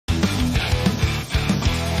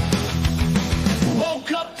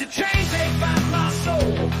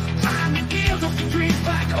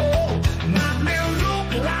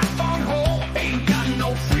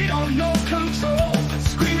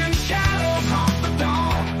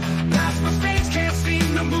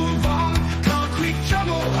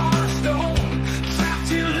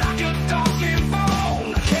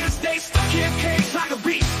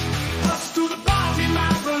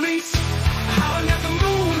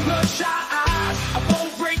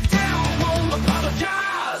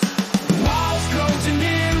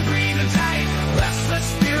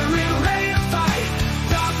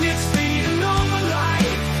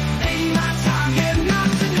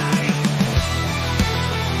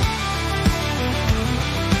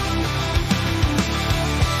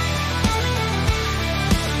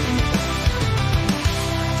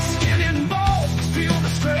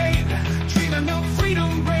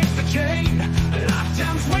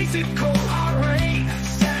physical heart rate.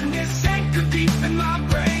 Sadness anchored deep in my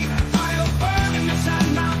brain. Fire burning inside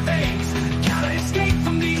my veins. Gotta escape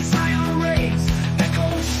from these iron rays.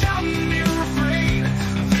 Echoes shouting near refrain.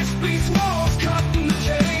 This beast walls cutting the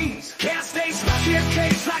chains. Can't stay stuck in a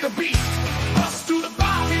cage like a beast. Bust through the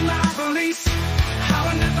bars in my release.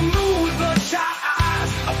 Howling at the moon with bloodshot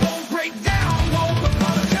eyes. I won't break down, won't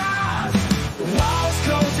apologize. Walls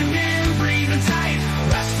closing in, breathing tight.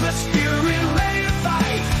 Restless spirit ready to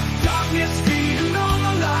fight. Darkness feeding on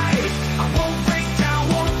the light. I won't break down,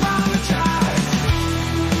 won't apologize.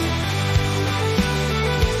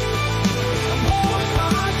 I won't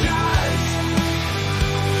apologize.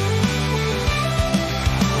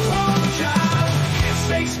 Apologize. Can't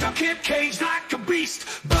stay stuck in a cage like a beast.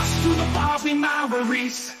 Bust through the bars in my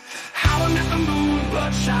release. Howling at the moon,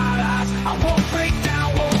 bloodshot eyes. I won't break down,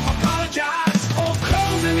 won't apologize. All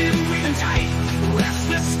closing in, breathing tight.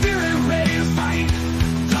 Restless spirit ready to fight.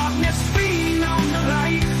 Darkness feeding on the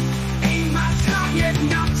light. Ain't my time yet,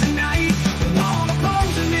 not tonight. All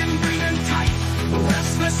closing in, breathing tight.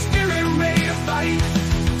 Restless spirit ready to fight.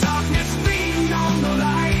 Darkness feeding on the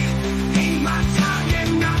light. Ain't my time yet,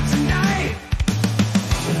 not tonight.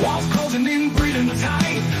 Walls closing in, breathing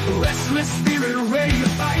tight. Restless spirit ready to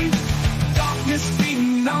fight. Darkness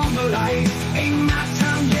feeding on the light. Ain't my time.